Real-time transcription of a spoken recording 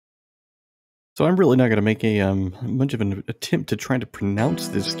So I'm really not going to make a much of an attempt to try to pronounce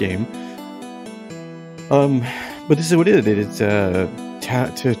this game. But this is what it is. It's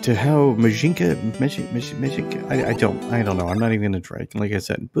Touhou Meijinka. I don't know. I'm not even gonna try, like I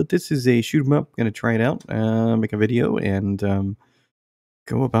said. But this is a shoot 'em up. Gonna try it out, make a video, and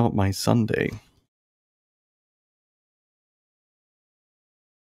go about my Sunday.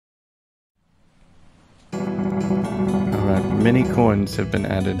 Alright, many coins have been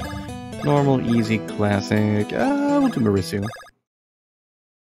added. Normal, easy, classic. We'll do Marisu.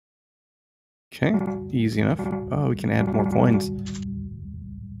 Okay, easy enough. Oh, we can add more coins.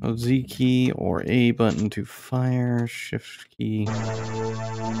 Oh, Z key or A button to fire, shift key. I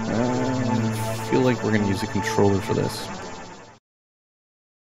feel like we're going to use a controller for this.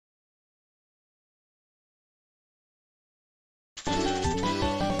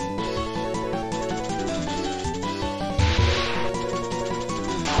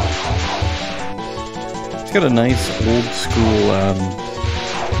 It's got a nice old school,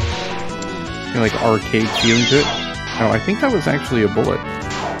 like arcade feeling to it. Oh, I think that was actually a bullet.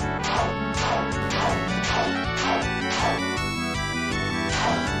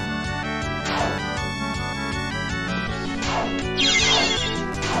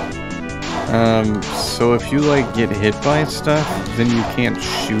 So if you like get hit by stuff, then you can't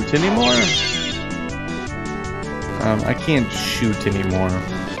shoot anymore? I can't shoot anymore.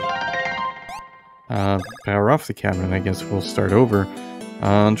 Power off the cabinet, I guess we'll start over.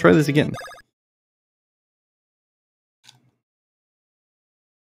 Try this again.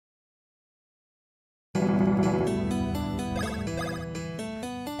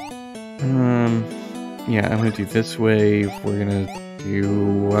 Yeah, I'm gonna do this way. We're gonna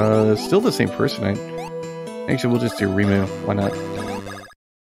do, still the same person. Actually, we'll just do remove. Why not?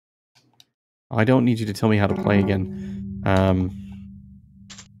 Oh, I don't need you to tell me how to play again.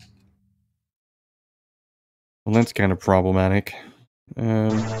 Well, that's kind of problematic.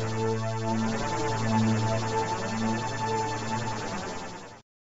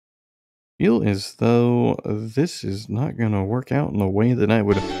 Feel as though this is not gonna work out in the way that I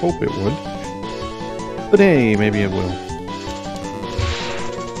would hope it would. But hey, maybe it will.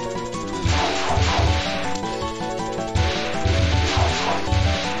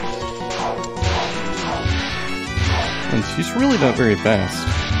 And she's really not very fast.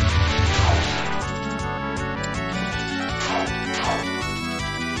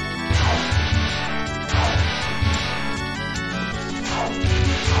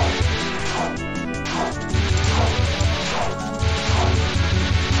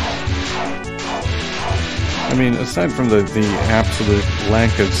 I mean, aside from the absolute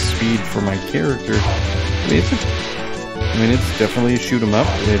lack of speed for my character, I mean, it's definitely a shoot 'em up.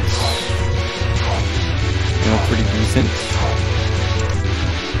 It's, you know, pretty decent,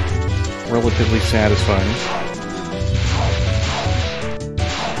 relatively satisfying.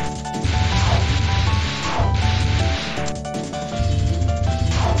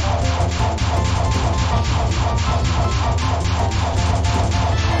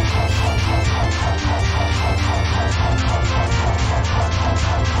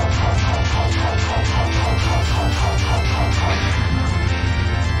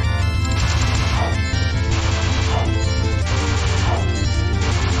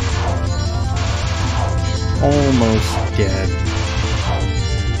 Almost dead.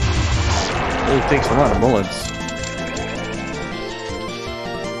 Oh, it takes a lot of bullets.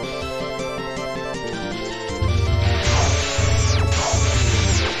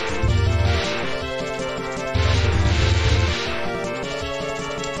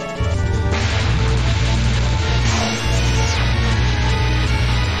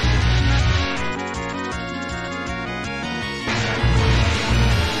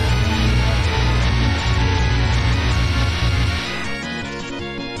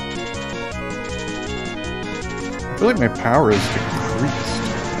 I feel like my power is decreased,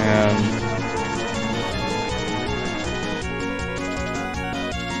 and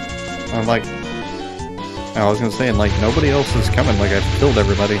I'm like, I was gonna say, and like nobody else is coming, like I've killed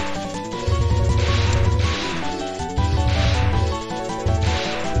everybody.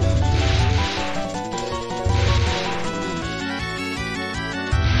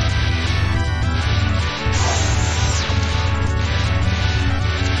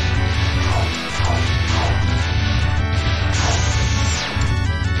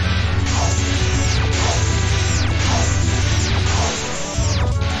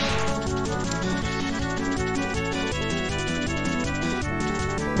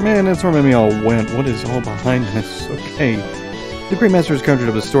 Man, that's where me all went. What is all behind this? Okay. The Great Master has conjured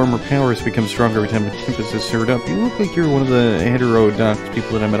up a storm where power has become stronger every time a Tempest is stirred up. You look like you're one of the heterodox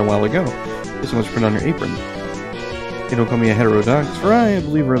people that I met a while ago. There's so much print on your apron. You don't call me a heterodox, for I, a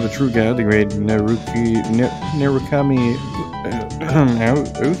believer of the true God, the great Narukami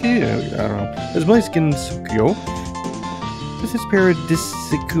Oki? I don't know. As my skin Tsukyo. This is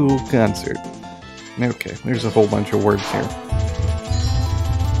paradisical concert. Okay, there's a whole bunch of words here.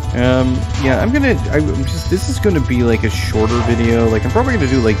 Yeah, this is gonna be like a shorter video. Like, I'm probably gonna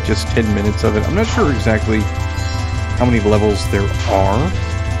do like just 10 minutes of it. I'm not sure exactly how many levels there are.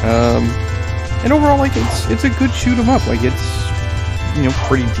 And overall, like, it's a good shoot 'em up. Like, it's, you know,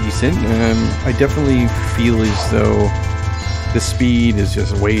 pretty decent. I definitely feel as though the speed is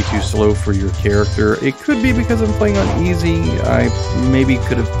just way too slow for your character. It could be because I'm playing on easy. I maybe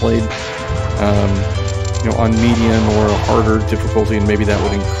could have played, you know, on medium or a harder difficulty, and maybe that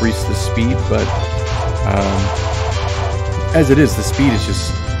would increase the speed. But as it is, the speed is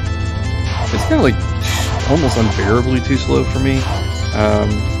just, it's kind of like almost unbearably too slow for me.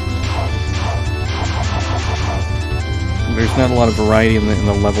 There's not a lot of variety in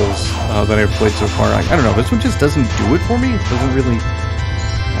the levels that I've played so far. I don't know, this one just doesn't do it for me. It doesn't really...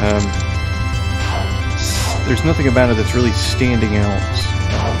 there's nothing about it that's really standing out.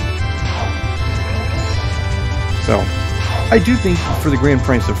 So, I do think for the grand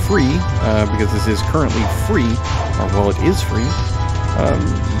price of free, because this is currently free, or well, it is free,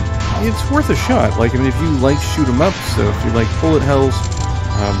 it's worth a shot. Like, I mean, if you like shoot 'em ups, so if you like bullet hells,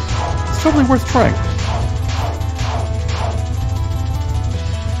 it's totally worth trying.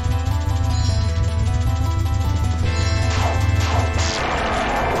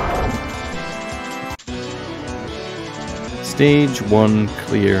 Stage 1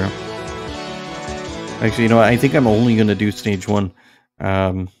 clear. Actually, you know, I think I'm only going to do stage 1.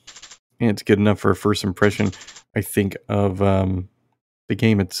 It's good enough for a first impression, I think, of the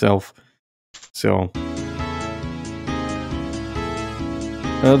game itself. So,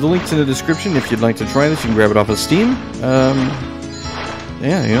 the link's in the description. If you'd like to try this, you can grab it off of Steam.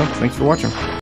 Yeah, you know, thanks for watching.